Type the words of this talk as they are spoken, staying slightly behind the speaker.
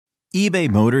eBay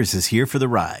Motors is here for the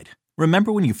ride.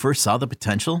 Remember when you first saw the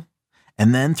potential?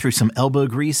 And then through some elbow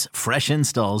grease, fresh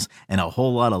installs, and a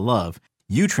whole lot of love,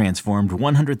 you transformed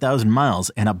 100,000 miles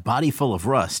and a body full of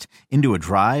rust into a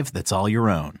drive that's all your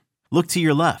own. Look to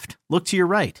your left. Look to your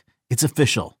right. It's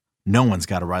official. No one's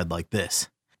got a ride like this.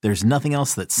 There's nothing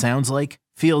else that sounds like,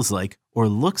 feels like, or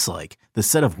looks like the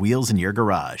set of wheels in your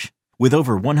garage. With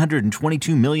over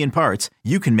 122 million parts,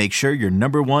 you can make sure your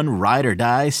number one ride or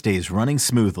die stays running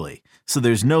smoothly. So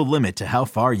there's no limit to how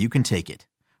far you can take it.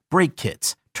 Brake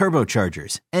kits,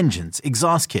 turbochargers, engines,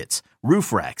 exhaust kits,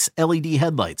 roof racks, LED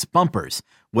headlights, bumpers,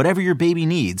 whatever your baby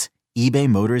needs, eBay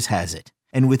Motors has it.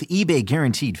 And with eBay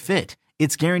Guaranteed Fit,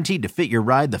 it's guaranteed to fit your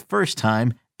ride the first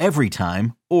time, every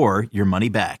time, or your money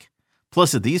back.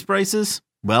 Plus at these prices,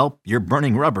 well, you're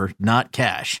burning rubber, not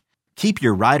cash. Keep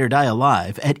your ride or die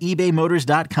alive at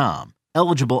ebaymotors.com.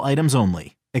 Eligible items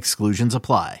only. Exclusions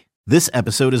apply. This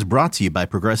episode is brought to you by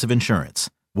Progressive Insurance.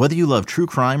 Whether you love true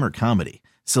crime or comedy,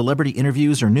 celebrity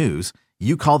interviews or news,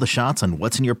 you call the shots on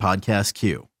what's in your podcast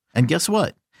queue. And guess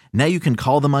what? Now you can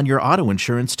call them on your auto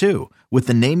insurance too with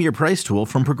the Name Your Price tool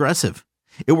from Progressive.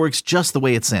 It works just the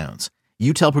way it sounds.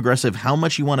 You tell Progressive how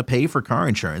much you want to pay for car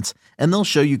insurance, and they'll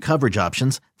show you coverage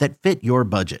options that fit your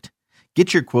budget.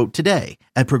 Get your quote today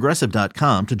at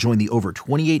Progressive.com to join the over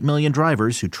 28 million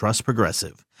drivers who trust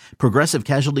Progressive. Progressive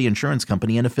Casualty Insurance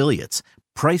Company and Affiliates.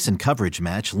 Price and coverage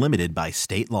match limited by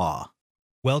state law.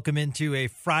 Welcome into a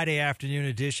Friday afternoon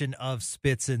edition of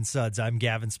Spits and Suds. I'm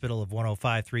Gavin Spittle of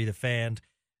 105.3 The Fan,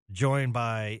 joined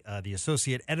by the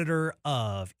associate editor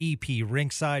of EP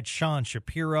Rinkside, Sean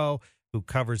Shapiro, who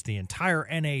covers the entire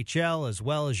NHL as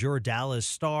well as your Dallas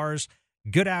Stars.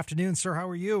 Good afternoon, sir. How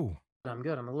are you? I'm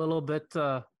good. I'm a little bit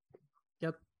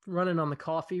running on the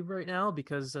coffee right now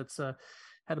because it's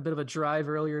had a bit of a drive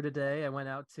earlier today. I went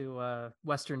out to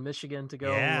Western Michigan to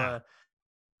go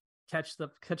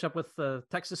catch up with the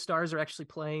Texas Stars. Are actually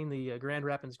playing the Grand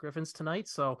Rapids Griffins tonight,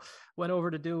 so went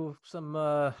over to do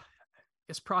some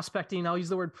prospecting. I'll use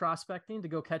the word prospecting to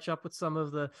go catch up with some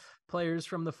of the players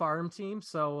from the farm team.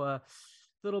 So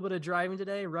little bit of driving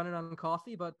today, running on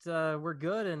coffee, but we're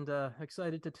good and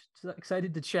excited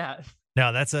to chat.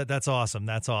 No, that's awesome.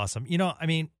 That's awesome. You know, I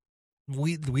mean,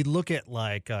 we look at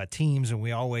like teams, and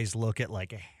we always look at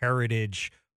like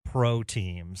heritage pro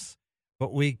teams,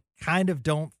 but we kind of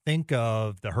don't think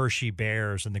of the Hershey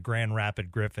Bears and the Grand Rapids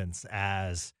Griffins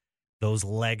as those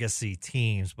legacy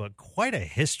teams, but quite a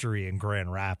history in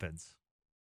Grand Rapids.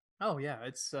 Oh yeah,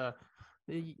 it's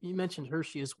you mentioned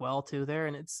Hershey as well too there,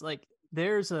 and it's like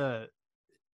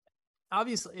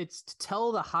obviously it's to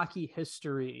tell the hockey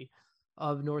history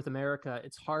of North America.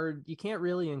 It's hard. You can't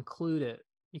really include it.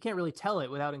 You can't really tell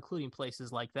it without including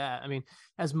places like that. I mean,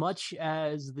 as much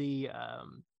as the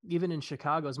even in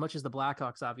Chicago, as much as the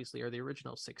Blackhawks obviously are the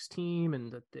original 6 team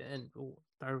and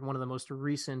are one of the most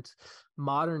recent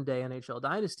modern day NHL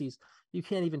dynasties, you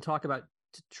can't even talk about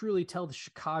to truly tell the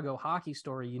Chicago hockey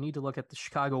story. You need to look at the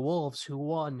Chicago Wolves, who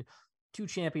won 2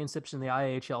 championships in the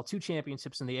IHL, 2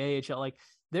 championships in the AHL. Like,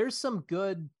 there's some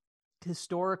good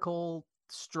historical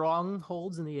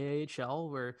strongholds in the AHL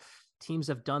where teams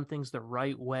have done things the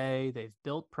right way. They've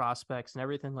built prospects and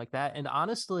everything like that. And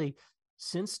honestly,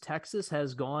 since Texas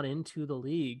has gone into the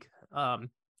league,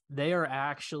 they are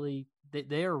actually,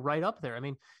 they are right up there. I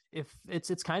mean, if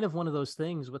it's kind of one of those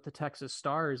things with the Texas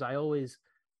Stars,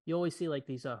 you always see like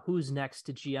these who's next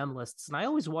to GM lists. And I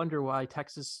always wonder why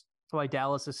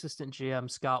Dallas assistant GM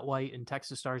Scott White and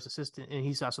Texas Stars assistant, and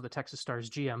he's also the Texas Stars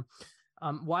GM,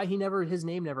 why his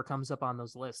name never comes up on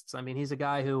those lists. I mean, he's a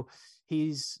guy who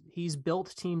he's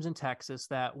built teams in Texas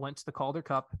that went to the Calder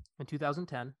Cup in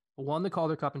 2010, won the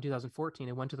Calder Cup in 2014,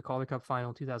 and went to the Calder Cup final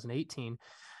in 2018.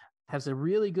 Has a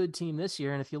really good team this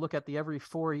year, and if you look at the every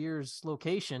 4 years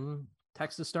location,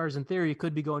 Texas Stars in theory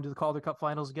could be going to the Calder Cup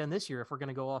finals again this year if we're going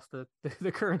to go off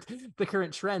the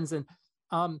current trends. And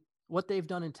what they've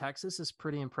done in Texas is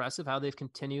pretty impressive, how they've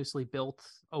continuously built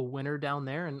a winner down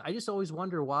there. And I just always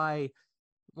wonder why,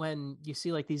 when you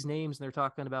see like these names and they're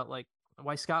talking about like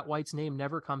why Scott White's name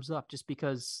never comes up, just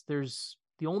because there's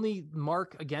the only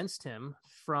mark against him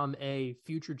from a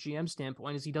future GM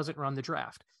standpoint is he doesn't run the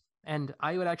draft. And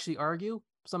I would actually argue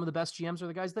some of the best GMs are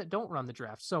the guys that don't run the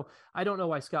draft. So I don't know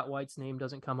why Scott White's name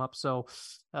doesn't come up. So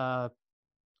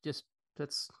just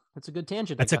that's a good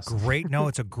tangent. It's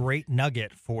a great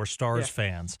nugget for Stars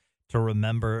fans to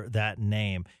remember that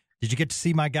name. Did you get to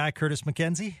see my guy, Curtis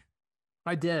McKenzie?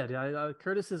 I did.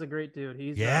 Curtis is a great dude.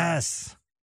 He's yes.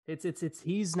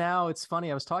 It's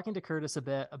funny. I was talking to Curtis a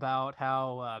bit about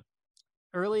how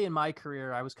early in my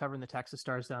career, I was covering the Texas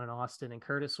Stars down in Austin, and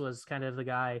Curtis was kind of the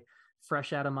guy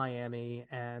fresh out of Miami.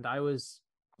 And I was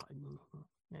I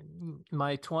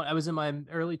was in my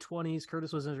early 20s.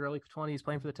 Curtis was in his early 20s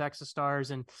playing for the Texas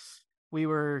Stars. And we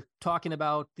were talking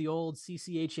about the old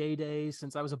CCHA days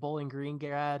since I was a Bowling Green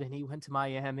grad and he went to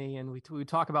Miami, and we would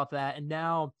talk about that. And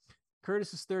now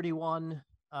Curtis is 31.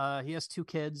 He has 2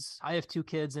 kids. I have 2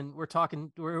 kids, and we're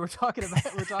talking about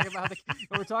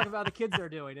the kids they're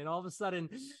doing. And all of a sudden,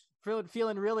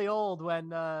 feeling really old when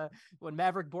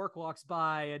Maverick Bork walks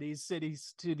by and he's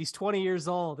 20 years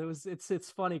old.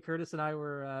 It's funny. Curtis and I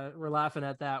were laughing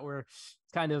at that. We're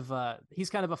kind of he's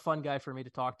kind of a fun guy for me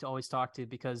to always talk to,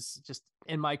 because just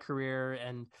in my career,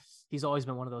 and he's always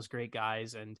been one of those great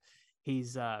guys. And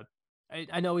he's I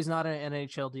know he's not an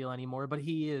NHL deal anymore, but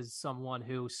he is someone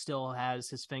who still has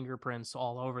his fingerprints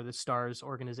all over the Stars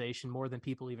organization, more than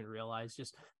people even realize.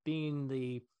 Just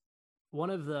being one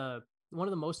of the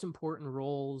most important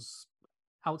roles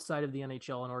outside of the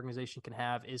NHL an organization can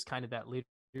have is kind of that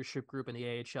leadership group in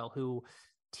the AHL who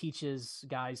teaches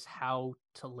guys how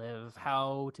to live,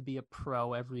 how to be a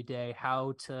pro every day,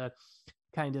 how to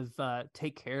kind of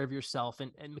take care of yourself.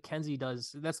 And Mackenzie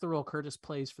does. That's the role Curtis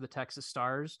plays for the Texas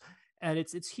Stars. And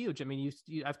it's huge. I mean,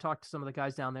 I've talked to some of the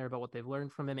guys down there about what they've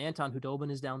learned from him. Anton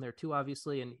Hudobin is down there too,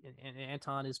 obviously, and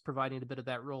Anton is providing a bit of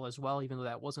that role as well, even though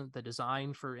that wasn't the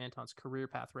design for Anton's career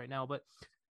path right now. But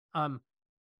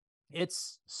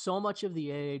it's so much of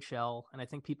the AHL, and I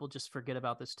think people just forget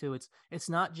about this too. It's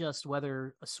not just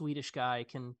whether a Swedish guy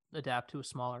can adapt to a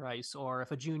smaller ice or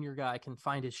if a junior guy can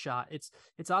find his shot.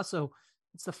 It's also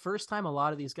the first time a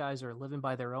lot of these guys are living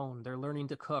by their own. They're learning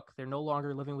to cook. They're no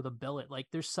longer living with a billet. Like,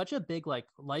 there's such a big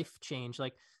life change.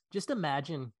 Like, just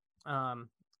imagine kind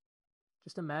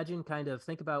of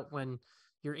think about when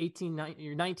you're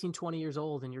 19, 20 years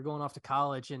old and you're going off to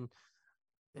college. And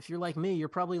if you're like me, you're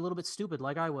probably a little bit stupid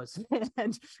like I was.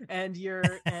 and you're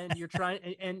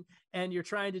trying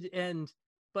to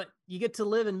but you get to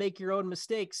live and make your own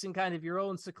mistakes in kind of your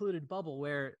own secluded bubble,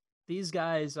 where these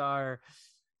guys are.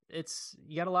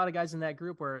 You got a lot of guys in that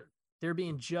group where they're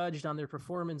being judged on their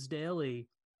performance daily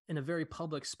in a very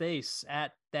public space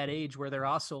at that age, where they're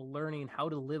also learning how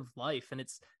to live life. And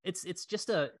it's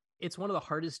one of the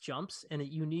hardest jumps. And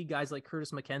you need guys like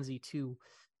Curtis Mackenzie to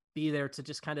be there to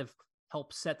just kind of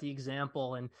help set the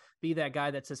example and be that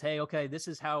guy that says, hey, okay, this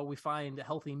is how we find a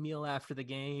healthy meal after the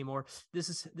game, or this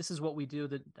is what we do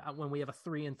when we have a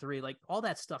 3-3, like all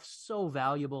that stuff's so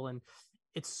valuable. And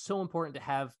it's so important to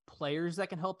have players that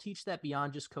can help teach that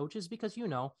beyond just coaches, because,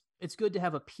 it's good to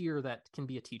have a peer that can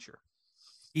be a teacher.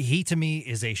 He, to me,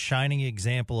 is a shining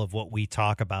example of what we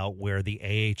talk about, where the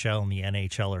AHL and the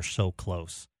NHL are so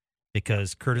close,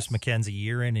 because Curtis Mackenzie,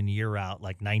 year in and year out,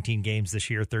 like 19 games this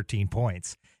year, 13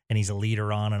 points, and he's a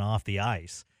leader on and off the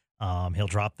ice. He'll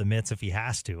drop the mitts if he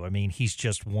has to. I mean, he's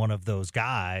just one of those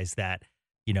guys that,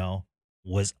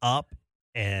 was up,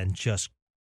 and just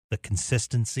the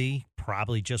consistency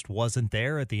probably just wasn't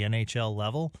there at the NHL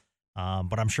level.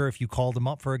 But I'm sure if you called him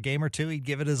up for a game or two, he'd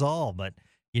give it his all. But,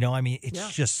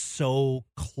 it's just so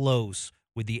close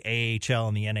with the AHL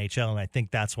and the NHL. And I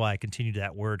think that's why I continue to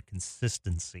that word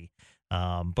consistency.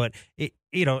 But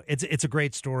it's a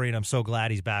great story, and I'm so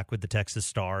glad he's back with the Texas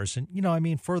Stars.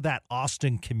 And, for that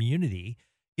Austin community,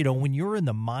 when you're in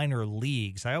the minor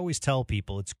leagues, I always tell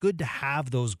people it's good to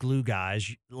have those glue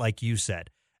guys, like you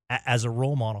said, as a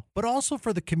role model, but also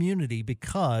for the community,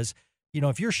 because,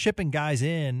 if you're shipping guys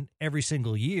in every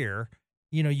single year,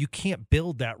 you can't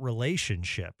build that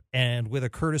relationship. And with a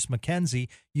Curtis Mackenzie,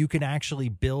 you can actually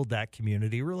build that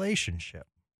community relationship.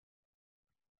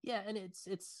 Yeah, and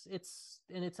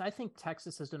I think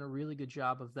Texas has done a really good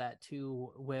job of that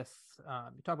too. With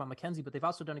you talk about Mackenzie, but they've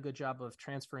also done a good job of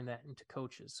transferring that into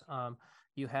coaches.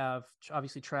 You have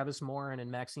obviously Travis Morin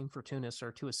and Maxime Fortunis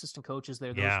are 2 assistant coaches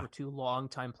there. Those were 2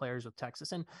 longtime players with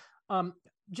Texas. And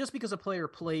just because a player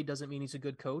played doesn't mean he's a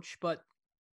good coach. But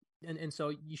and so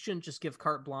you shouldn't just give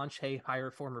carte blanche, hey, hire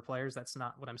former players. That's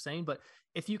not what I'm saying. But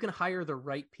if you can hire the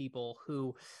right people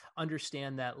who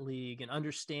understand that league and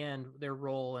understand their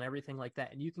role and everything like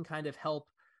that, and you can kind of help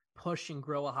push and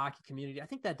grow a hockey community, I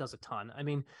think that does a ton. I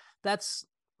mean, that's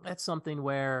something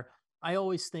where I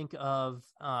always think of,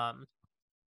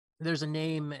 there's a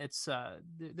name. It's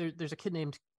there's a kid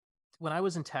named, when I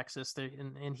was in Texas,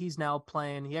 and he's now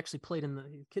playing. He actually played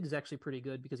the kid is actually pretty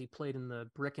good, because he played in the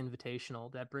Brick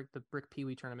Invitational, the Brick Pee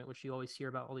Wee tournament, which you always hear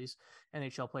about all these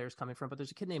NHL players coming from. But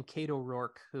there's a kid named Cade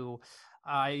O'Rourke who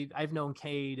I've known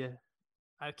Cade.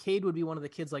 Cade would be one of the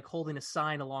kids like holding a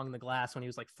sign along the glass when he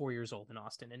was like 4 years old in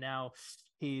Austin, and now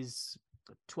he's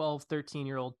 12,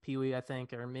 13-year-old Pee Wee, I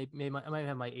think, or maybe I might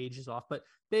have my ages off, but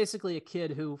basically a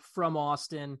kid who from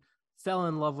Austin fell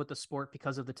in love with the sport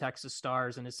because of the Texas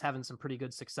Stars and is having some pretty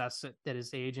good success at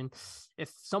his age. And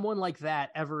if someone like that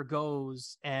ever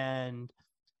goes and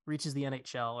reaches the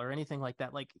NHL or anything like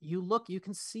that, like you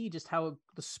can see just how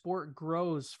the sport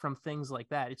grows from things like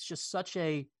that. It's just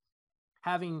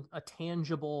having a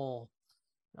tangible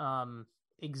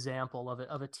example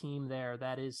of a team there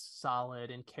that is solid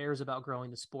and cares about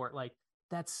growing the sport. Like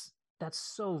that's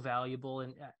so valuable,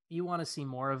 and you want to see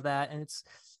more of that. And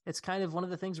it's kind of one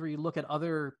of the things where you look at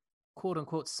other quote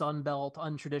unquote Sun Belt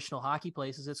untraditional hockey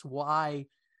places. It's why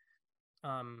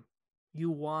you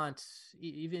want,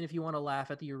 even if you want to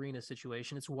laugh at the arena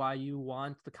situation, it's why you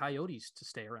want the Coyotes to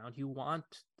stay around. You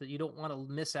don't want to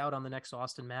miss out on the next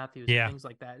Austin Matthews and things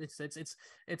like that. It's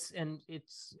an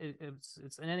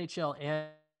NHL and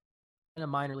a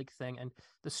minor league thing. And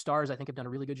the Stars, I think, have done a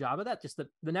really good job of that. Just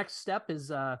the next step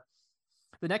is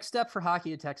the next step for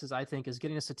Hockey at Texas, I think, is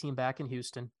getting us a team back in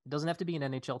Houston. It doesn't have to be an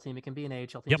NHL team. It can be an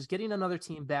AHL team. Just getting another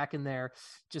team back in there,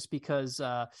 just because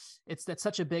that's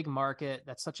such a big market.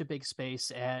 That's such a big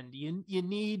space. And you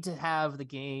need to have the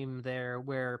game there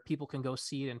where people can go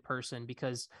see it in person,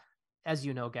 because as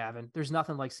you know, Gavin, there's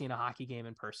nothing like seeing a hockey game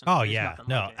in person. Oh, yeah.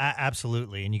 No,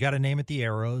 absolutely. And you got to name it the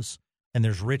Arrows. And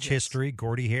there's rich history.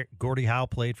 Gordie Howe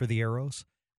played for the Arrows.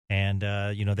 And,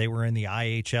 they were in the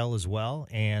IHL as well.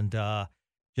 And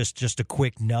just a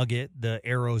quick nugget, the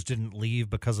Arrows didn't leave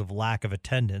because of lack of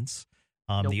attendance.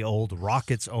 Nope. The old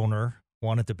Rockets owner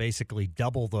wanted to basically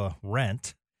double the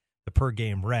per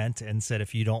game rent, and said,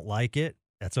 if you don't like it,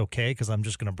 that's okay, because I'm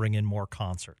just going to bring in more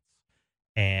concerts.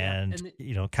 And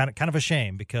kind of a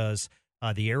shame, because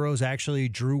the Arrows actually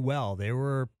drew well. They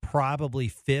were probably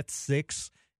 5th, 6th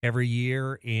every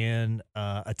year in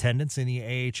attendance in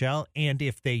the AHL. And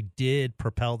if they did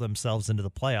propel themselves into the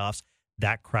playoffs,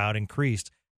 that crowd increased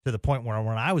to the point where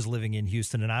when I was living in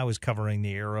Houston and I was covering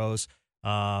the Arrows,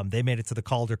 they made it to the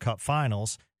Calder Cup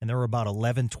finals, and there were about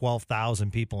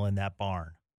 12,000 people in that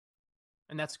barn.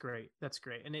 And that's great. That's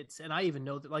great. And I even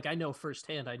know that, like, I know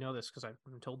firsthand, I know this because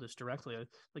I'm told this directly,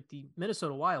 like the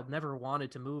Minnesota Wild never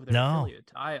wanted to move their affiliate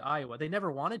to Iowa. They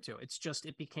never wanted to. It's just,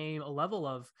 it became a level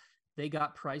of, they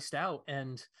got priced out,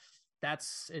 and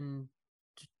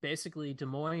basically Des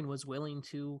Moines was willing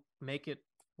to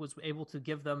was able to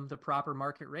give them the proper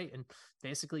market rate, and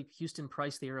basically Houston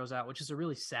priced the Arrows out, which is a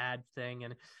really sad thing.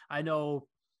 And I know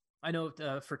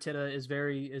Fertitta is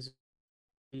very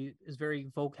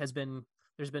vocal.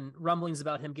 There's been rumblings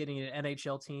about him getting an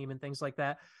NHL team and things like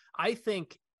that. I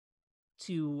think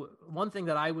one thing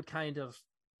that I would kind of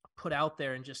put out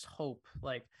there and just hope,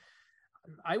 like,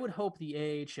 I would hope the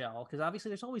AHL, because obviously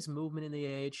there's always movement in the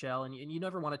AHL, and you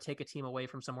never want to take a team away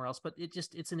from somewhere else, but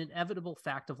it's an inevitable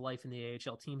fact of life in the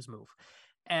AHL. Teams move.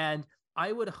 And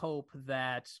I would hope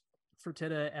that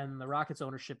Fertitta and the Rockets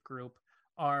ownership group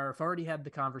have already had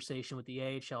the conversation with the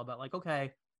AHL about, like,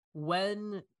 okay,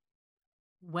 when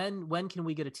can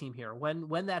we get a team here?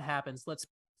 When that happens, let's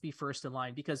be first in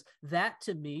line, because that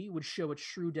to me would show a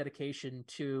true dedication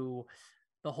to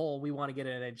the whole, we want to get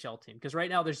an NHL team. Because right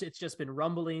now it's just been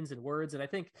rumblings and words. And I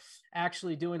think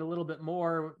actually doing a little bit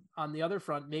more on the other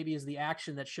front maybe is the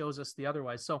action that shows us the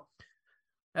otherwise. So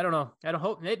I don't know. I don't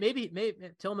hope maybe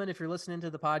Tillman, if you're listening to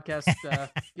the podcast,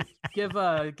 give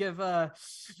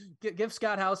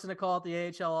Scott Housen a call at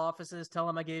the AHL offices. Tell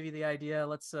him I gave you the idea.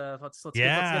 Let's get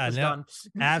this done.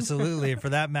 Absolutely. For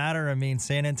that matter, I mean,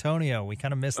 San Antonio, we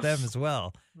kind of missed them as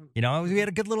well. We had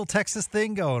a good little Texas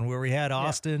thing going where we had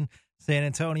Austin, San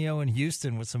Antonio, and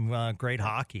Houston with some great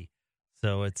hockey.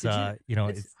 So it's I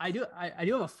do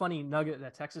have a funny nugget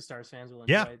that Texas Stars fans will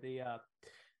enjoy.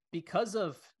 Because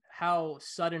of how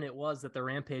sudden it was that the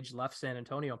Rampage left San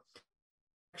Antonio,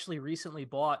 actually recently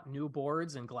bought new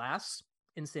boards and glass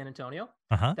in San Antonio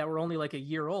that were only like a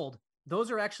year old.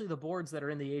 Those are actually the boards that are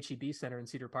in the HEB Center in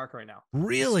Cedar Park right now.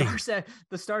 Really?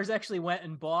 The Stars actually went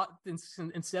and bought,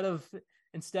 instead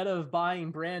of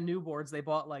buying brand new boards, they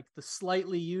bought like the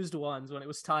slightly used ones when it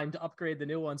was time to upgrade the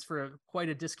new ones for quite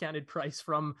a discounted price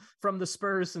from the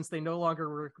Spurs, since they no longer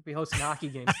will be hosting hockey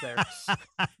games there.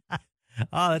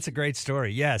 Oh, that's a great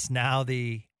story. Yes, now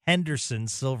the Henderson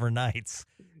Silver Knights,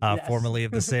 formerly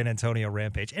of the San Antonio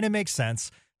Rampage. And it makes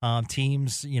sense.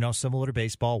 Teams, similar to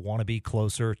baseball, want to be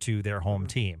closer to their home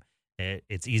team.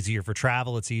 It's easier for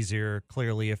travel. It's easier,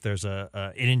 clearly, if there's an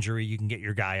injury, you can get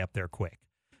your guy up there quick.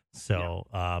 So,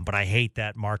 but I hate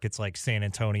that markets like San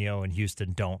Antonio and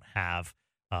Houston don't have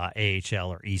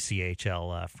AHL or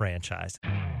ECHL franchise.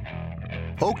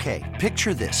 Okay,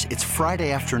 picture this. It's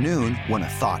Friday afternoon when a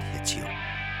thought hits you.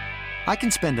 I can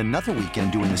spend another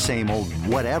weekend doing the same old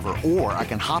whatever, or I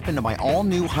can hop into my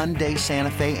all-new Hyundai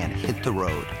Santa Fe and hit the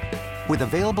road. With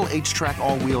available H-Track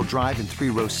all-wheel drive and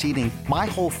 3-row seating, my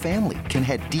whole family can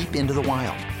head deep into the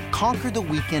wild. Conquer the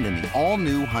weekend in the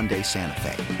all-new Hyundai Santa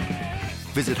Fe.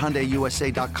 Visit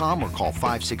HyundaiUSA.com or call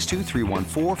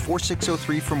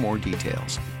 562-314-4603 for more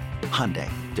details. Hyundai,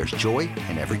 there's joy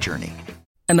in every journey.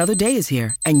 Another day is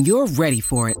here, and you're ready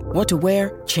for it. What to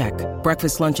wear? Check.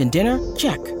 Breakfast, lunch, and dinner?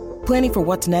 Check. Planning for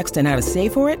what's next and how to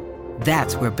save for it?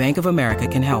 That's where Bank of America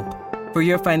can help. For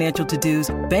your financial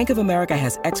to-dos, Bank of America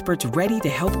has experts ready to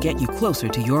help get you closer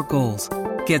to your goals.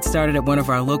 Get started at one of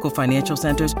our local financial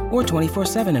centers or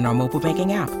 24/7 in our mobile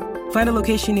banking app. Find a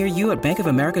location near you at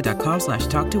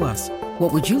bankofamerica.com/talktous.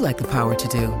 What would you like the power to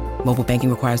do? Mobile banking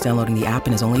requires downloading the app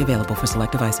and is only available for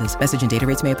select devices. Message and data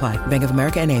rates may apply. Bank of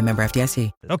America N.A., member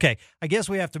FDIC. Okay, I guess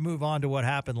we have to move on to what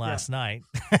happened last night.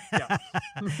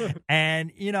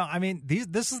 And, I mean,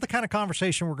 this is the kind of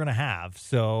conversation we're going to have.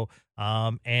 So,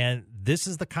 and this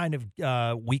is the kind of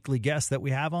weekly guest that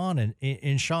we have on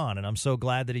in Sean. And I'm so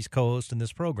glad that he's co-hosting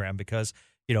this program because,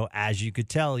 as you could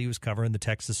tell, he was covering the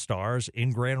Texas Stars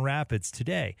in Grand Rapids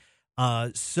today.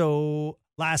 So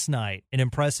last night, an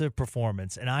impressive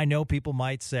performance. And I know people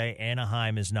might say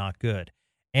Anaheim is not good.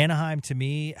 Anaheim, to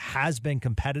me, has been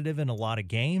competitive in a lot of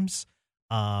games.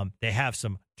 They have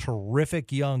some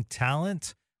terrific young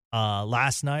talent.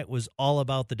 Last night was all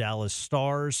about the Dallas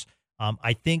Stars.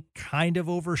 I think kind of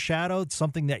overshadowed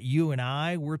something that you and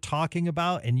I were talking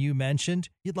about, and you mentioned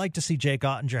you'd like to see Jake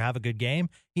Ottinger have a good game.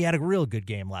 He had a real good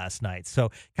game last night. So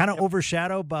kind of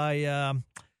overshadowed by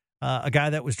a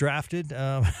guy that was drafted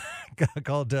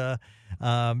called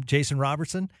Jason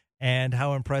Robertson, and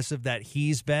how impressive that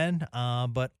he's been.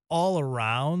 But all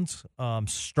around,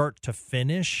 start to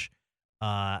finish,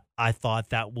 I thought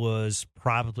that was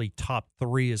probably top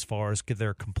 3 as far as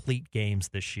their complete games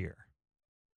this year.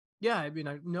 Yeah, I mean,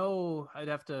 I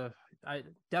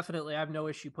definitely have no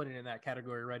issue putting it in that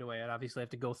category right away. I'd obviously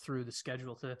have to go through the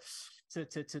schedule to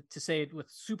say it with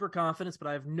super confidence, but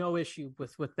I have no issue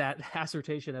with that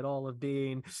assertion at all of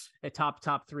being a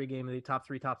top 3 game of the top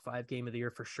 3, top 5 game of the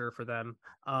year for sure for them.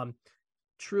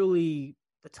 Truly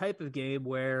the type of game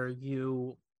where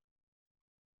you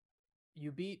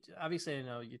beat, obviously,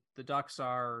 the Ducks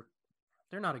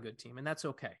they're not a good team, and that's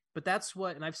okay. But that's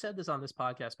what, and I've said this on this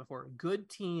podcast before, good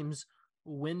teams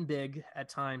win big at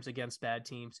times against bad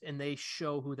teams, and they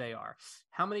show who they are.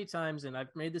 How many times, and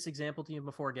I've made this example to you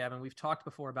before, Gavin, we've talked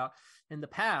before about in the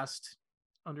past,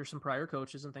 under some prior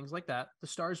coaches and things like that, the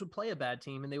Stars would play a bad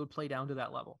team and they would play down to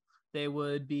that level. They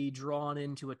would be drawn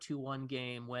into a 2-1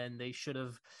 game when they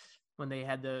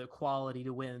had the quality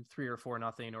to win 3 or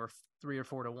 4-0 or 3 or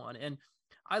 4-1. And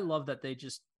I love that they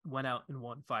just went out and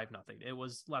won 5-0. It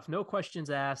was left no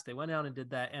questions asked. They went out and did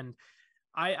that. And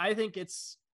I think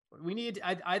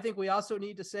I think we also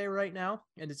need to say right now,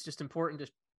 and it's just important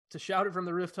to shout it from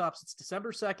the rooftops. It's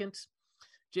December 2nd.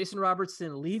 Jason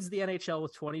Robertson leads the NHL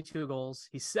with 22 goals.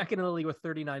 He's second in the league with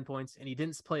 39 points, and he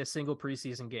didn't play a single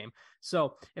preseason game.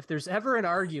 So if there's ever an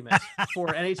argument for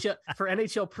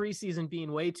NHL preseason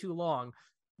being way too long,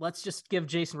 let's just give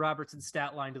Jason Robertson's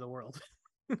stat line to the world.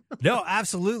 No,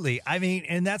 absolutely. I mean,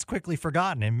 and that's quickly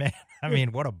forgotten. And man, I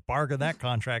mean, what a bargain that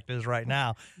contract is right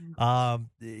now. I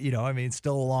mean,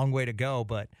 still a long way to go,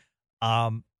 but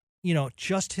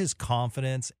just his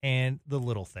confidence and the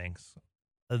little things.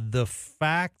 The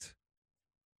fact,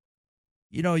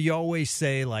 you always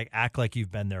say, like, act like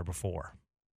you've been there before.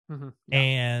 Mm-hmm. Yeah.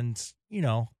 And,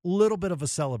 a little bit of a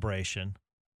celebration.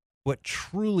 But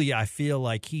truly, I feel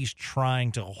like he's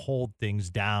trying to hold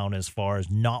things down as far as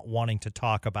not wanting to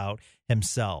talk about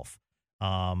himself,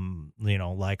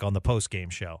 like on the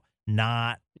post-game show.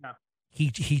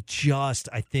 He just,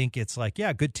 I think it's like,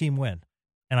 yeah, good team win.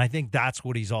 And I think that's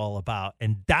what he's all about.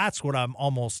 And that's what I'm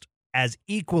almost as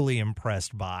equally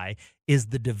impressed by is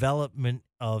the development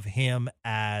of him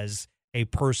as a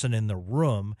person in the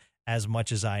room as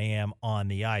much as I am on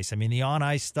the ice. I mean, the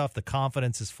on-ice stuff, the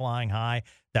confidence is flying high.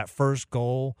 That first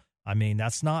goal, I mean,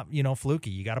 that's not, fluky.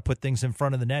 You got to put things in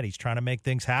front of the net. He's trying to make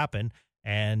things happen.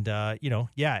 And,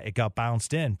 it got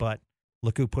bounced in, but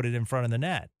look who put it in front of the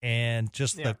net. And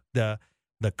just the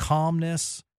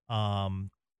calmness.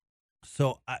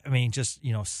 So, I mean, just,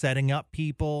 setting up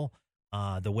people,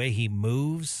 the way he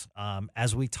moves.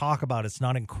 As we talk about, it's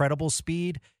not incredible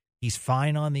speed. He's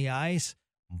fine on the ice,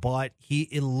 but he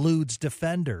eludes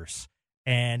defenders.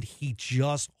 And he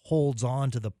just holds on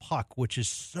to the puck, which is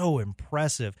so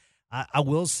impressive. I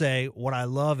will say what I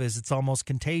love is it's almost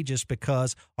contagious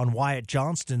because on Wyatt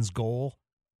Johnston's goal,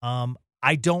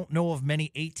 I don't know of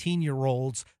many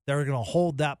 18-year-olds that are going to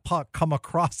hold that puck, come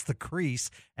across the crease,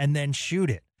 and then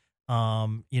shoot it.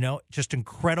 Just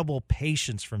incredible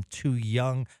patience from 2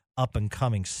 young up and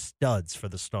coming studs for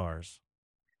the Stars.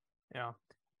 Yeah,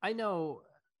 I know.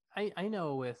 I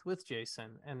know with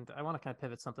Jason, and I want to kind of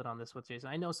pivot something on this with Jason.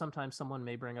 I know sometimes someone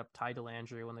may bring up Ty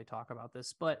Dellandrea when they talk about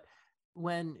this, but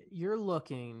when you're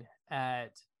looking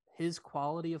at his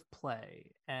quality of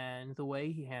play and the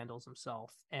way he handles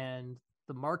himself and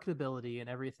the marketability and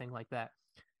everything like that,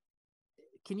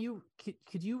 could you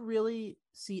really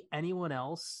see anyone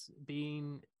else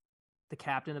being the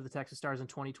captain of the Texas Stars in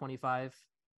 2025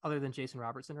 other than Jason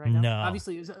Robertson right now? No.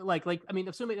 Obviously, I mean,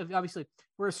 obviously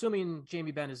we're assuming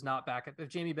Jamie Benn is not back. If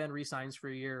Jamie Benn resigns for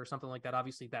a year or something like that,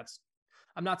 obviously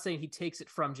I'm not saying he takes it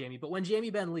from Jamie, but when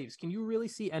Jamie Benn leaves, can you really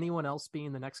see anyone else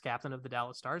being the next captain of the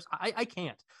Dallas Stars? I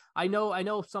can't. I know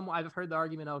I've heard the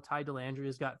argument, Ty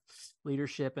Dellandrea's got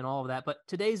leadership and all of that, but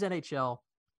today's NHL,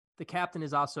 the captain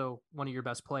is also one of your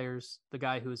best players, the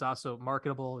guy who is also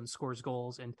marketable and scores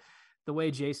goals. And the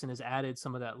way Jason has added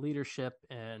some of that leadership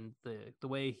and the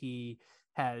way he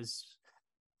has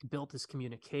built his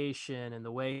communication and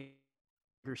the way he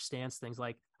understands things,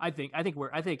 like I think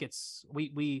it's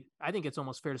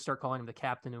almost fair to start calling him the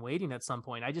captain in waiting at some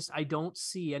point. I don't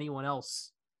see anyone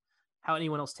else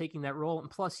taking that role.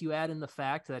 And plus you add in the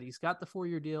fact that he's got the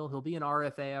 4-year deal. He'll be an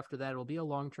RFA after that. It'll be a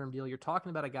long-term deal. You're talking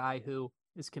about a guy who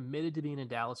is committed to being in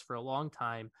Dallas for a long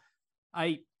time.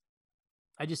 I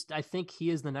think he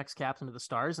is the next captain of the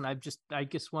Stars, and I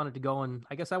just wanted to go, and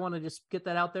I guess I want to just get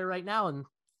that out there right now and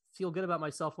feel good about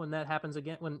myself when that happens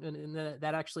again, when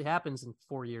that actually happens in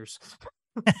 4 years.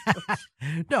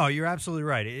 No, you're absolutely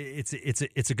right.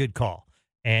 It's a good call,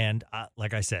 and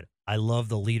like I said, I love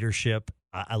the leadership.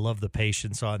 I love the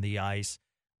patience on the ice,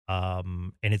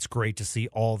 and it's great to see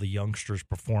all the youngsters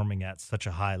performing at such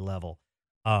a high level.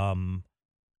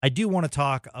 I do want to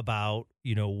talk about,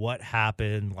 what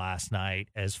happened last night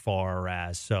as far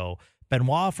as, so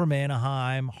Benoit from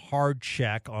Anaheim, hard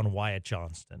check on Wyatt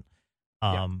Johnston.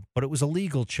 But it was a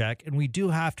legal check, and we do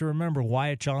have to remember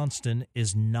Wyatt Johnston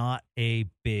is not a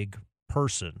big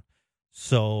person.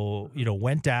 So,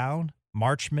 went down,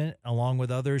 Marchment, along with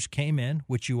others, came in,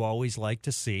 which you always like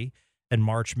to see, and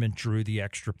Marchment drew the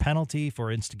extra penalty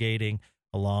for instigating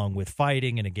along with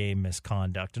fighting and a game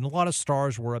misconduct. And a lot of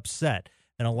Stars were upset.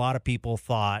 And a lot of people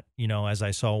thought, as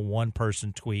I saw one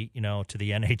person tweet, to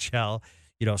the NHL,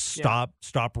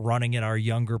 stop running at our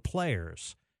younger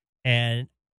players. And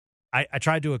I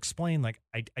tried to explain, like,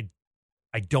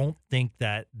 I don't think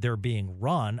that they're being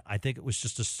run. I think it was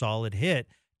just a solid hit,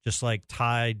 just like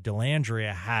Ty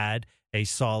Dellandrea had a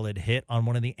solid hit on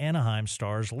one of the Anaheim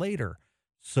Stars later.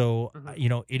 So,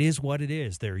 it is what it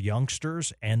is. They're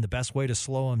youngsters, and the best way to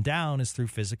slow them down is through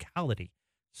physicality.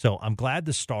 So I'm glad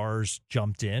the Stars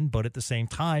jumped in, but at the same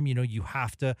time, you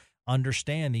have to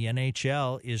understand the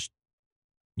NHL is,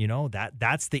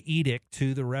 that's the edict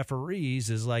to the referees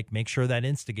is like, make sure that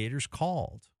instigator's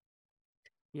called.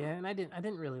 Yeah, and I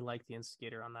didn't really like the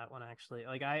instigator on that one, actually.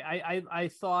 Like I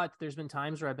thought there's been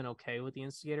times where I've been okay with the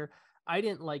instigator. I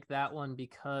didn't like that one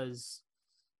because,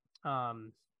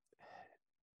 to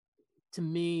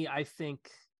me, I think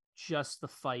just the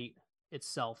fight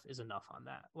itself is enough on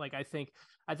that. Like, I think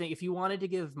if you wanted to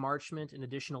give Marchment an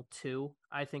additional 2,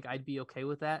 I think I'd be okay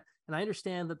with that. And I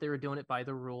understand that they were doing it by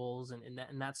the rules, and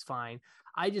that's fine.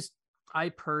 I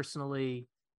personally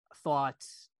thought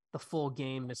the full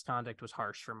game misconduct was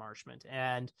harsh for Marchment.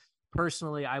 And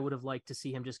personally, I would have liked to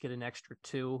see him just get an extra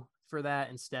 2 for that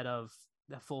instead of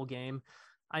the full game.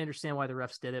 I understand why the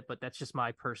refs did it, but that's just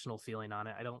my personal feeling on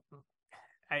it.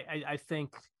 I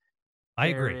think I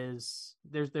agree.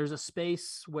 There's a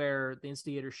space where the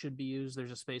instigator should be used.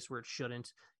 There's a space where it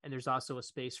shouldn't. And there's also a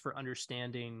space for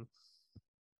understanding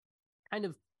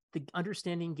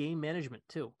game management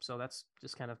too. So that's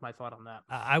just kind of my thought on that.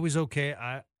 I was okay.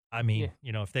 I mean,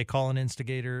 if they call an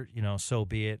instigator, so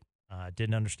be it.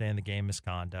 Didn't understand the game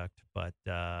misconduct, but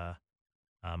I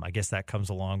guess that comes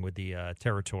along with the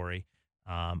territory.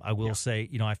 I will say,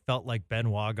 I felt like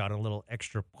Benoit got a little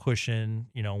extra cushion,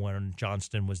 when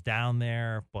Johnston was down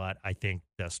there, but I think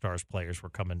the Stars players were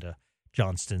coming to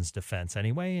Johnston's defense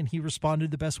anyway, and he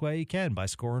responded the best way he can by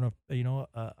scoring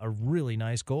a really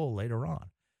nice goal later on.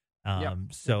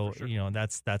 So sure.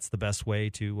 That's the best way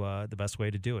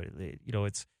to do it.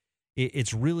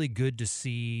 It's really good to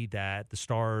see that the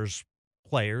Stars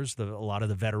players, a lot of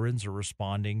the veterans are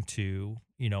responding to,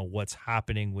 what's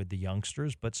happening with the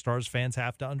youngsters, but Stars fans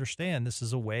have to understand this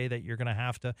is a way that you're going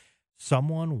to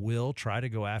someone will try to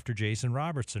go after Jason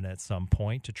Robertson at some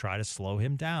point to try to slow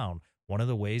him down. One of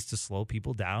the ways to slow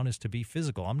people down is to be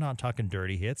physical. I'm not talking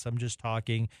dirty hits. I'm just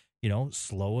talking,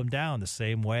 slow him down the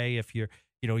same way. If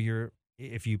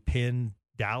if you pin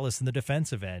Dallas in the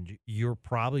defensive end, you're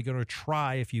probably going to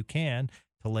try, if you can,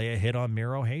 to lay a hit on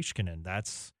Miro Heiskanen.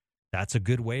 That's a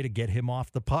good way to get him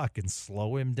off the puck and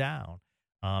slow him down.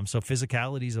 So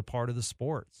physicality is a part of the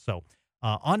sport. So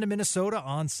on to Minnesota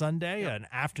on Sunday, an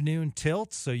afternoon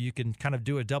tilt, so you can kind of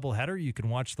do a doubleheader. You can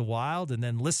watch the Wild and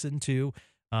then listen to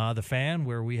the Fan,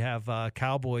 where we have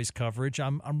Cowboys coverage.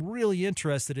 I'm really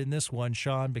interested in this one,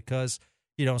 Sean, because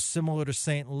similar to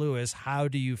St. Louis, how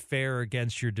do you fare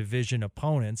against your division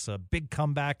opponents? A big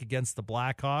comeback against the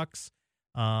Blackhawks,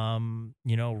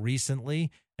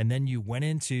 recently, and then you went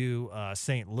into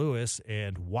St. Louis,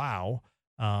 and wow.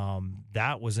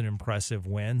 That was an impressive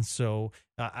win. So,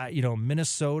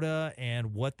 Minnesota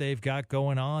and what they've got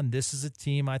going on, this is a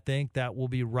team I think that will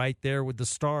be right there with the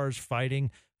Stars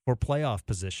fighting for playoff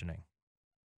positioning.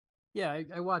 Yeah,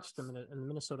 I watched them in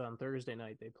Minnesota on Thursday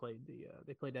night. They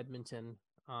played Edmonton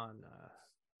on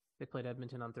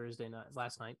Thursday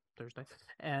night, Thursday.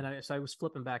 And so I was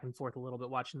flipping back and forth a little bit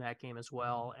watching that game as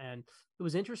well. And it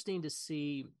was interesting to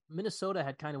see Minnesota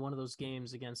had kind of one of those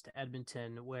games against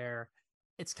Edmonton where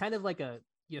it's kind of like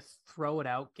you throw it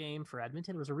out game for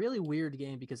Edmonton. It was a really weird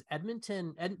game because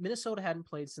Minnesota hadn't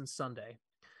played since Sunday,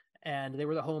 and they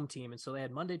were the home team. And so they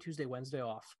had Monday, Tuesday, Wednesday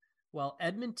off. Well,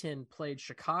 Edmonton played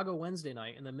Chicago Wednesday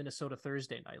night and then Minnesota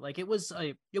Thursday night. Like it was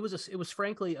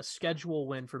frankly a schedule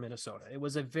win for Minnesota. It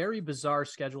was a very bizarre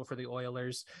schedule for the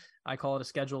Oilers. I call it a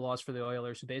schedule loss for the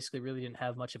Oilers, who basically really didn't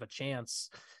have much of a chance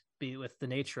with the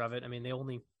nature of it. I mean,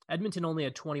 Edmonton only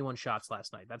had 21 shots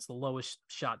last night. That's the lowest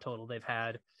shot total they've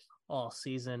had all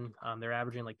season. They're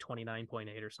averaging like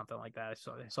 29.8 or something like that.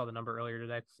 I saw the number earlier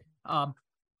today.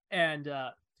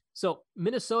 So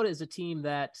Minnesota is a team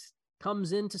that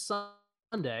comes into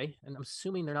Sunday, and I'm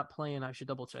assuming they're not playing. I should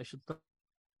double check. I should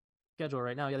schedule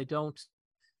right now. Yeah, they don't.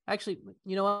 Actually,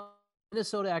 you know what?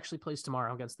 Minnesota actually plays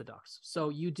tomorrow against the Ducks. So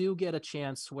you do get a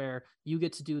chance where you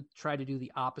get to try to do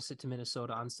the opposite to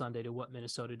Minnesota on Sunday to what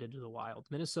Minnesota did to the Wild.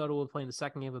 Minnesota will play in the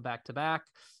second game of back-to-back.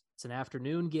 It's an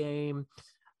afternoon game.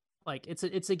 Like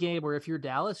it's a game where if you're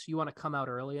Dallas, you want to come out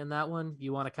early in that one.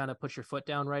 You want to kind of put your foot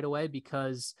down right away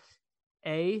because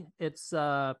it's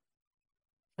a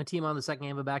team on the second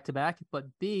game of back-to-back, but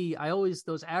B,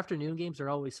 those afternoon games are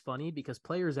always funny because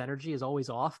players' energy is always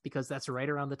off because that's right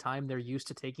around the time they're used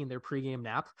to taking their pregame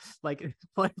nap. Like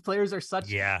players are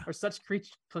such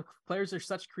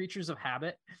creatures of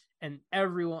habit, and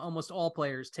almost all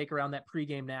players take around that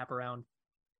pregame nap around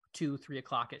 2-3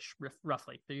 o'clock-ish,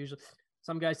 roughly. They're usually,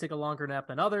 some guys take a longer nap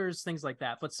than others, things like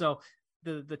that. But so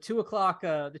the 2 o'clock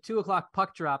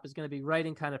puck drop is going to be right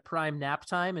in kind of prime nap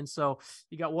time. And so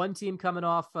you got one team coming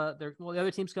off the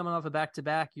other team's coming off a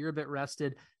back-to-back. You're a bit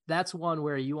rested. That's one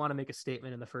where you want to make a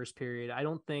statement in the first period. I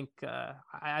don't think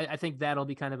I think that'll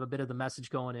be kind of a bit of the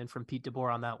message going in from Pete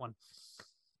DeBoer on that one.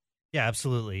 Yeah,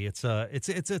 absolutely. It's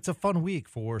a fun week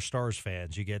for Stars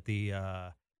fans. You get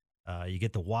the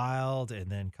Wild,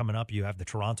 and then coming up you have the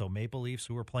Toronto Maple Leafs,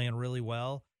 who are playing really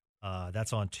well.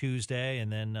 That's on Tuesday,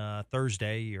 and then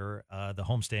Thursday, the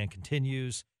homestand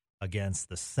continues against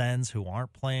the Sens, who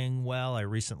aren't playing well. I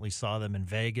recently saw them in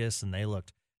Vegas, and they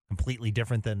looked completely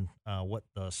different than what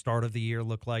the start of the year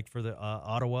looked like for the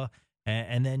Ottawa.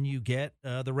 And then you get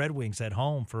the Red Wings at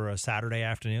home for a Saturday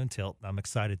afternoon tilt. I'm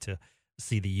excited to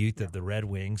see the youth of the Red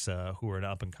Wings, who are an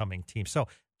up-and-coming team. So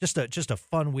just a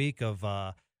fun week of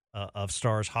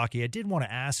Stars hockey. I did want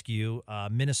to ask you,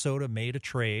 Minnesota made a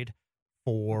trade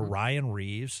for Ryan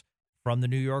Reeves from the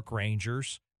New York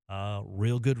Rangers.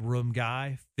 Real good room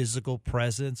guy, physical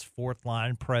presence, fourth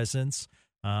line presence,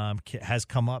 has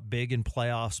come up big in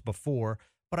playoffs before.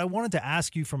 But I wanted to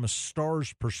ask you from a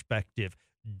Stars perspective,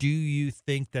 do you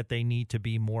think that they need to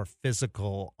be more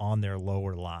physical on their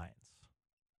lower lines?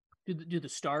 Do the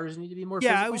Stars need to be more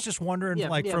physical? I was just wondering,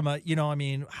 from a,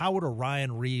 how would a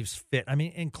Ryan Reeves fit? I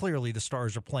mean, and clearly the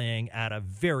Stars are playing at a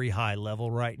very high level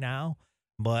right now.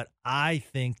 But I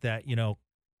think that,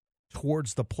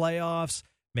 towards the playoffs,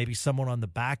 maybe someone on the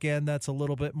back end that's a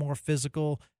little bit more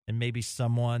physical, and maybe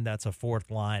someone that's a fourth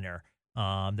liner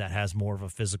that has more of a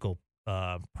physical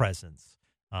presence.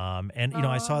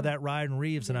 I saw that Ryan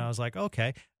Reeves, and I was like,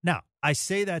 okay. Now, I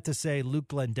say that to say Luke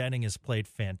Glendening has played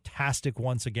fantastic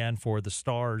once again for the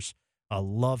Stars. I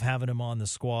love having him on the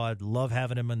squad, love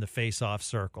having him in the face-off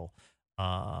circle.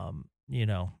 So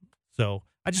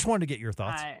I just wanted to get your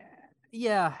thoughts. I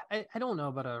don't know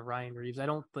about a Ryan Reeves. I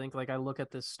don't think, I look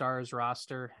at this Stars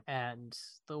roster, and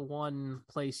the one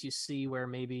place you see where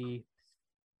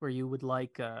you would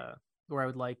like where I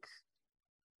would like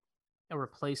a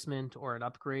replacement or an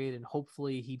upgrade, and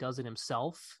hopefully he does it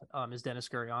himself, is Denis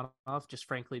Gurianov, just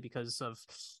frankly because of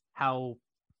how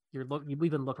we've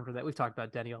been looking for that. We've talked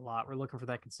about Denny a lot. We're looking for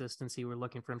that consistency. We're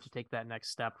looking for him to take that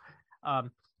next step.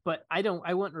 But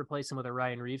I wouldn't replace him with a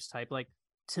Ryan Reeves type. Like,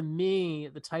 to me,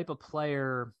 the type of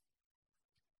player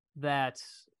that,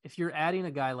 if you're adding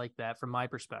a guy like that, from my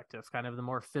perspective, kind of the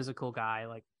more physical guy,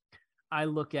 like, I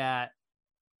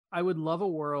would love a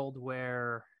world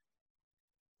where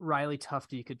Riley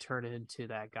Tufte could turn into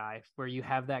that guy, where you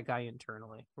have that guy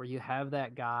internally, where you have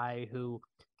that guy who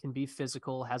can be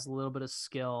physical, has a little bit of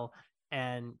skill,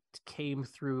 and came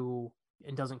through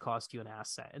and doesn't cost you an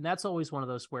asset. And that's always one of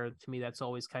those where, to me, that's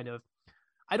always kind of,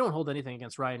 I don't hold anything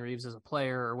against Ryan Reeves as a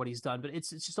player or what he's done, but it's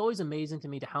just always amazing to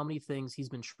me to how many things he's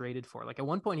been traded for. Like, at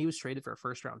one point he was traded for a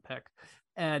first round pick.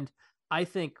 And I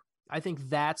think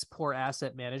that's poor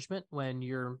asset management when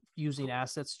you're using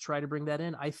assets to try to bring that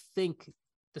in. I think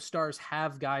the Stars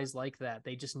have guys like that.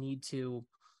 They just need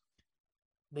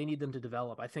them to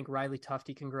develop. I think Riley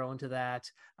Tufte can grow into that.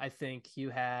 I think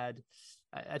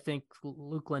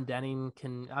Luke Glendening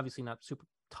can, obviously not super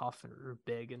tough or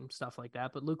big and stuff like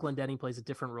that, but Luke Glendening plays a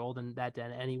different role than that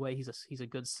Den anyway. He's a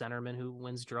good centerman who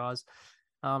wins draws.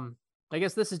 I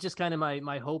guess this is just kind of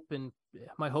my hope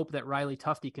that Riley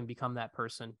Tufte can become that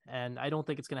person. And I don't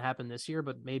think it's going to happen this year,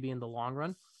 but maybe in the long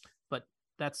run. But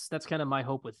that's kind of my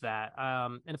hope with that.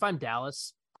 And if I'm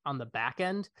Dallas on the back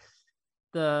end,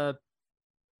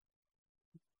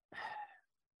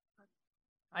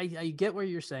 I get where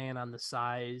you're saying on the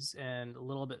size and a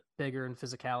little bit bigger in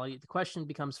physicality. The question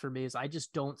becomes for me is, I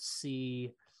just don't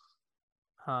see,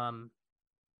 I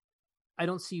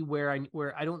don't see where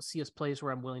I don't see a place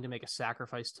where I'm willing to make a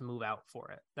sacrifice to move out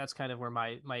for it. That's kind of where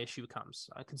my issue comes.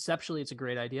 Conceptually, it's a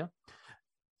great idea,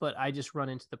 but I just run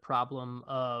into the problem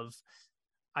of,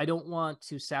 I don't want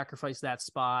to sacrifice that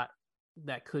spot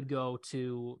that could go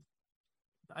to,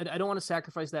 I don't want to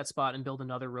sacrifice that spot and build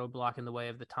another roadblock in the way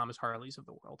of the Thomas Harleys of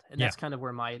the world. And that's kind of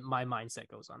where my mindset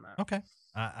goes on that. Okay.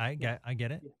 I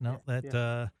get it. No,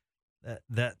 that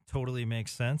totally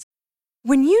makes sense.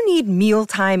 When you need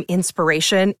mealtime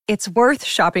inspiration, it's worth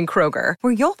shopping Kroger,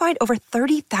 where you'll find over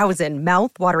 30,000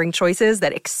 mouth-watering choices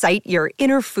that excite your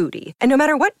inner foodie. And no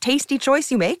matter what tasty choice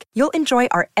you make, you'll enjoy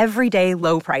our everyday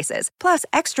low prices, plus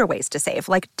extra ways to save,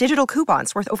 like digital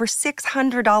coupons worth over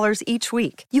 $600 each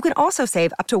week. You can also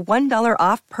save up to $1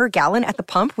 off per gallon at the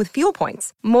pump with fuel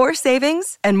points. More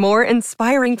savings and more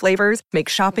inspiring flavors make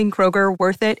shopping Kroger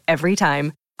worth it every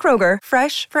time. Kroger,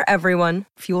 fresh for everyone.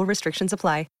 Fuel restrictions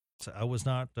apply. So I was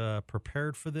not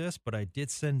prepared for this, but I did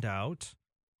send out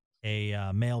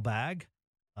a mailbag,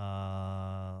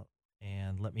 and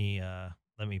let me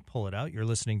pull it out. You're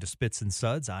listening to Spits and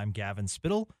Suds. I'm Gavin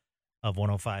Spittle of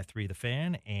 105.3 The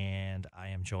Fan, and I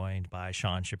am joined by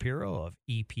Sean Shapiro of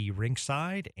EP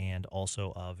Rinkside and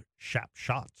also of Shap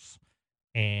Shots.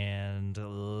 And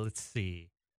let's see.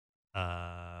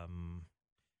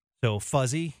 So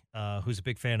Fuzzy, who's a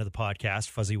big fan of the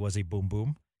podcast, Fuzzy Wuzzy Boom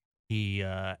Boom, he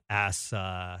asks,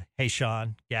 hey,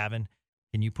 Sean, Gavin,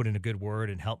 can you put in a good word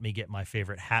and help me get my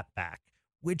favorite hat back?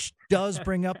 Which does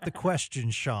bring up the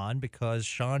question, Sean, because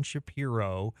Sean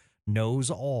Shapiro knows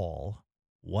all.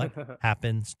 What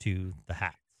happens to the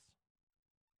hats?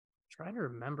 Trying to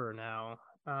remember now.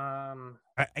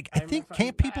 I think,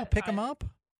 can't people pick them up?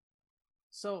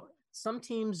 So some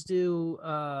teams do.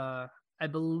 I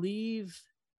believe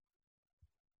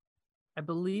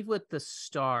with the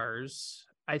Stars,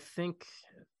 I think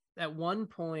at one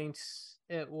point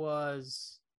it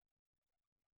was,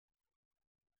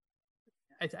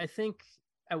 I think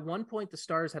at one point the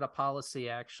Stars had a policy,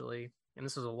 actually, and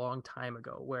this was a long time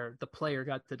ago, where the player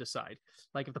got to decide.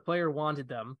 Like, if the player wanted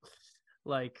them,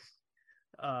 like,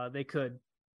 the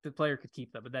player could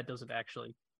keep them, but that doesn't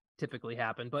actually typically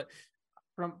happen. But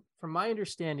from my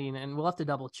understanding, and we'll have to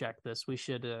double check this,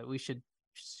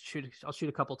 I'll shoot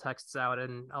a couple texts out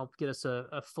and I'll get us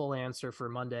a full answer for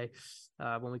Monday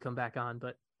when we come back on.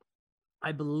 But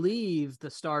I believe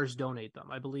the Stars donate them.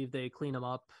 I believe they clean them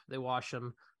up, they wash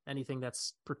them. Anything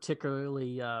that's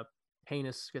particularly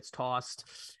heinous gets tossed,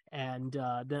 and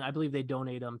then I believe they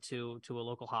donate them to a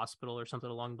local hospital or something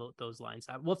along those lines.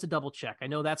 We'll have to double check. I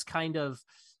know that's kind of,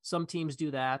 some teams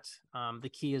do that. The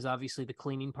key is obviously the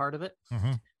cleaning part of it.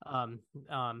 Mm-hmm.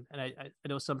 And I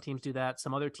know some teams do that.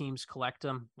 Some other teams collect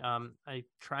them. I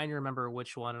trying to remember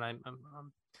which one, and I'm a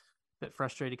bit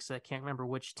frustrated because I can't remember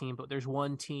which team, but there's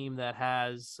one team that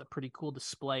has a pretty cool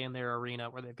display in their arena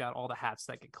where they've got all the hats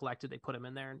that get collected. They put them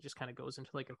in there and it just kind of goes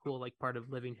into like a cool, like, part of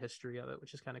living history of it,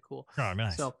 which is kind of cool. Oh,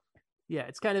 nice. So yeah,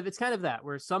 it's kind of that,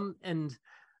 where some, and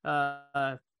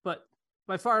but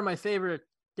by far my favorite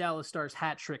Dallas Stars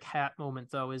hat trick hat moment,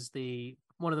 though, is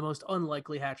one of the most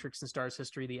unlikely hat tricks in Stars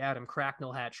history, the Adam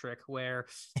Cracknell hat trick, where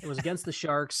it was against the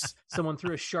Sharks. Someone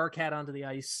threw a shark hat onto the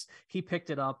ice. He picked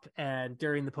it up, and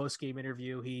during the post-game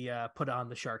interview, he put on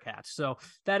the shark hat. So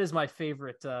that is my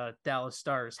favorite Dallas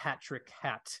Stars hat trick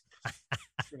hat.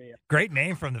 Great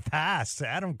name from the past,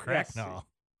 Adam Cracknell.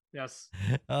 Yes.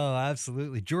 Oh,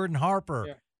 absolutely. Jordan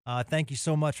Harper, thank you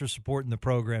so much for supporting the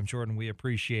program, Jordan. We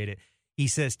appreciate it. He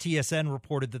says TSN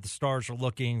reported that the Stars are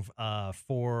looking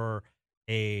for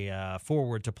a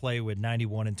forward to play with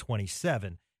 91 and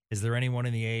 27. Is there anyone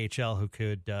in the AHL who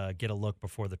could get a look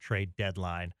before the trade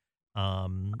deadline?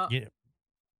 Yeah,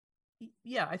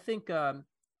 I think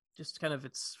just kind of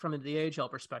it's from the AHL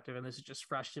perspective, and this is just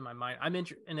fresh in my mind. I'm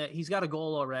interested in it. He's got a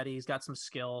goal already. He's got some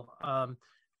skill.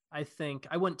 I think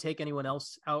I wouldn't take anyone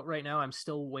else out right now. I'm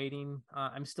still waiting.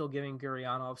 I'm still giving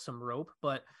Gurianov some rope,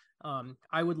 but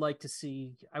I would like to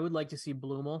see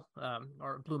Blumel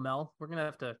or Blumel. We're gonna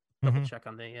have to double check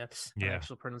on the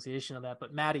actual pronunciation of that.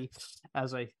 But Matty,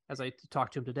 as I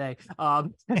talked to him today,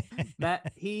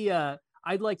 Matt,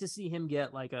 I'd like to see him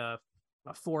get like a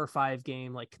 4 or 5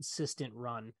 game like consistent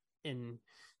run in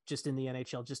the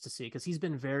NHL, just to see, because he's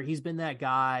been that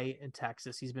guy in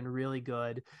Texas. He's been really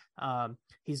good.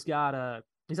 He's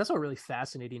also a really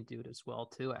fascinating dude as well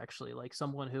too, actually, like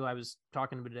someone who I was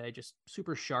talking to today, just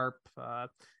super sharp,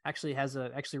 actually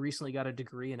recently got a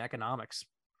degree in economics.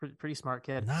 Pretty smart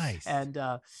kid. Nice. And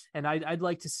I'd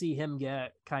like to see him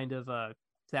get kind of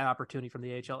that opportunity from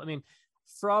the AHL. I mean,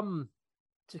 and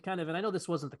I know this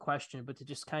wasn't the question, but to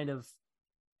just kind of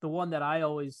the one that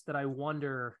I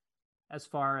wonder, as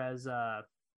far as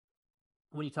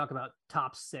when you talk about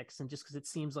top 6, and just because it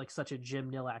seems like such a Jim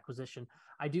Nill acquisition,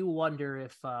 I do wonder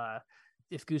if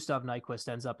Gustav Nyquist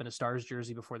ends up in a Stars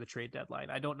jersey before the trade deadline.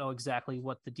 I don't know exactly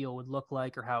what the deal would look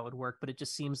like or how it would work, but it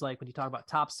just seems like when you talk about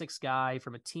top 6 guy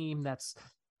from a team that's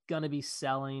going to be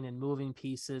selling and moving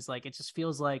pieces, like it just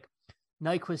feels like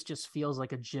Nyquist just feels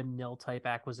like a Jim Nill type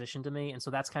acquisition to me. And so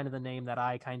that's kind of the name that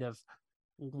I kind of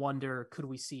wonder, could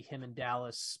we see him in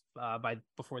Dallas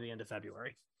before the end of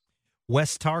February?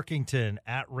 Wes Tarkington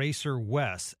at Racer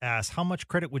Wes asks, how much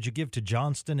credit would you give to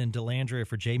Johnston and Dellandrea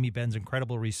for Jamie Benn's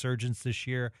incredible resurgence this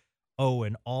year? Oh,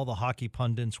 and all the hockey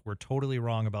pundits were totally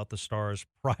wrong about the Stars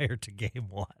prior to Game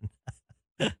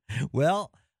 1.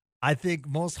 Well, I think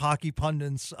most hockey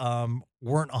pundits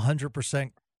weren't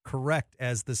 100% correct,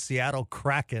 as the Seattle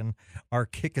Kraken are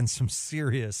kicking some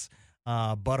serious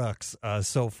buttocks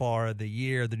so far the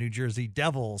year. The New Jersey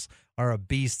Devils are a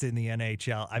beast in the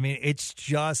NHL. I mean, it's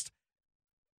just,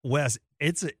 Wes,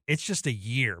 it's just a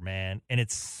year, man, and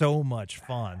it's so much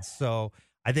fun. So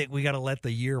I think we got to let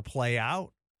the year play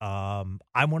out. I'm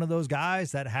one of those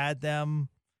guys that had them,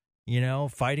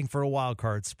 fighting for a wild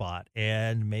card spot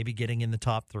and maybe getting in the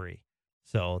top 3.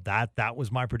 So that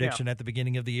was my prediction at the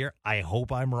beginning of the year. I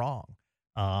hope I'm wrong.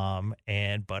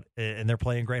 And they're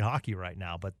playing great hockey right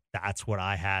now, but that's what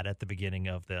I had at the beginning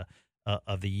of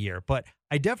the year. But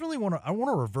I definitely want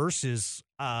to reverse his,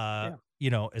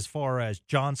 as far as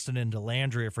Johnston and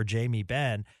Dellandrea for Jamie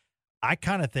Benn. I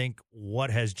kind of think, what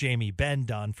has Jamie Benn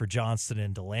done for Johnston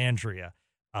and Dellandrea?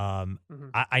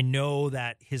 I know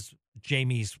that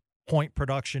Jamie's point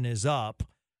production is up,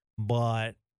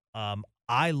 but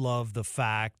I love the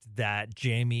fact that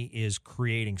Jamie is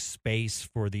creating space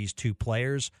for these two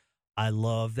players. I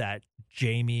love that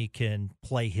Jamie can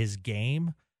play his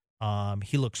game.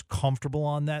 He looks comfortable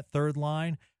on that third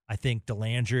line. I think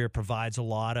Dellandrea provides a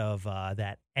lot of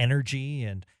that energy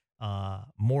and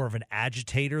more of an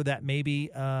agitator that maybe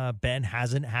Ben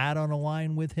hasn't had on a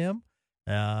line with him.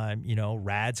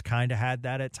 Rad's kind of had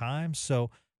that at times. So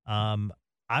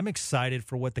I'm excited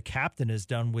for what the captain has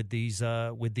done with these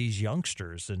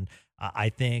youngsters. And I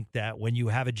think that when you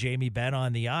have a Jamie Benn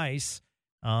on the ice,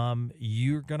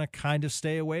 you're going to kind of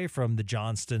stay away from the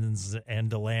Johnstons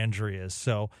and Dellandreas.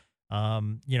 So,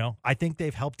 I think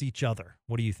they've helped each other.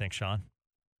 What do you think, Sean?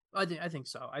 I think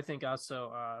so. I think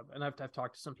also, and I've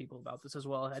talked to some people about this as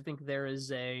well. I think there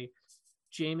is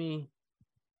Jamie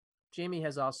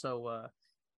has also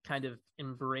kind of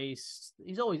embraced,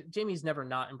 Jamie's never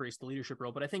not embraced the leadership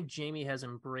role, but I think Jamie has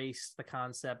embraced the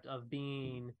concept of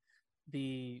being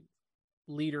the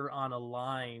leader on a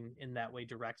line in that way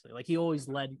directly. Like, he always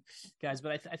led guys,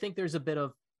 but I think there's a bit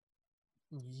of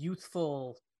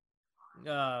youthful,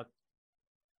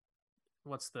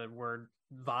 what's the word?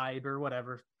 vibe or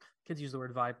whatever. Kids use the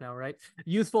word vibe now, right?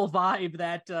 Youthful vibe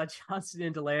that Johnston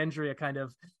and Dellandrea kind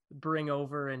of bring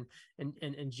over, and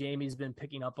Jamie's been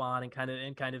picking up on, and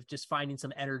kind of just finding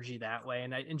some energy that way.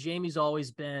 And Jamie's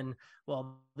always been,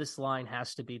 well, this line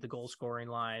has to be the goal scoring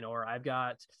line, or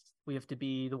we have to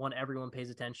be the one everyone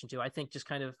pays attention to. I think just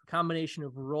kind of a combination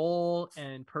of role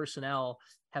and personnel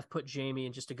have put Jamie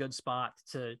in just a good spot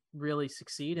to really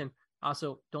succeed. And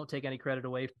also, don't take any credit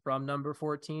away from number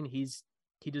 14.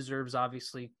 He deserves,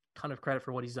 obviously, a ton of credit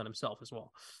for what he's done himself as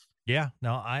well. Yeah,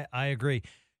 no, I agree.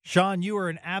 Sean, you are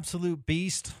an absolute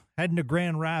beast, heading to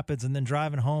Grand Rapids and then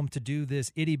driving home to do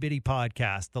this itty-bitty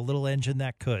podcast, The Little Engine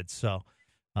That Could. So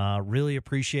really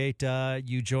appreciate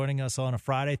you joining us on a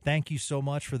Friday. Thank you so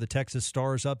much for the Texas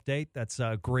Stars update. That's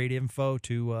great info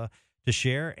to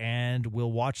share, and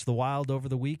we'll watch the Wild over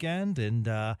the weekend,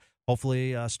 and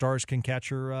hopefully Stars can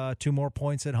capture 2 more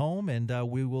points at home, and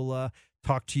we will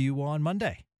talk to you on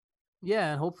Monday.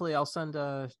 Yeah, and hopefully I'll send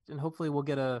hopefully we'll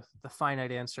get the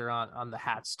finite answer on the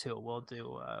hats too.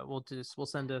 We'll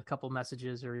send a couple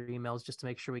messages or emails just to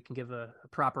make sure we can give a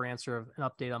proper answer of an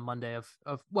update on Monday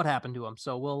of what happened to them.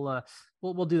 So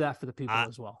we'll do that for the people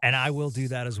as well. And I will do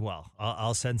that as well.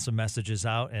 I'll send some messages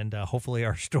out, and hopefully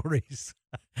our stories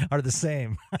are the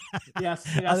same. Yes.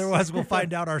 Otherwise, we'll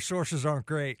find out our sources aren't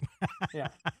great. Yeah.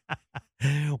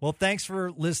 Well, thanks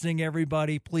for listening,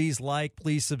 everybody. Please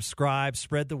please subscribe,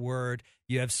 spread the word.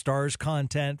 You have Stars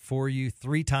content for you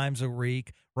 3 times a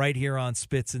week right here on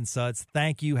Spits and Suds.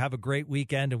 Thank you. Have a great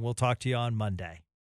weekend, and we'll talk to you on Monday.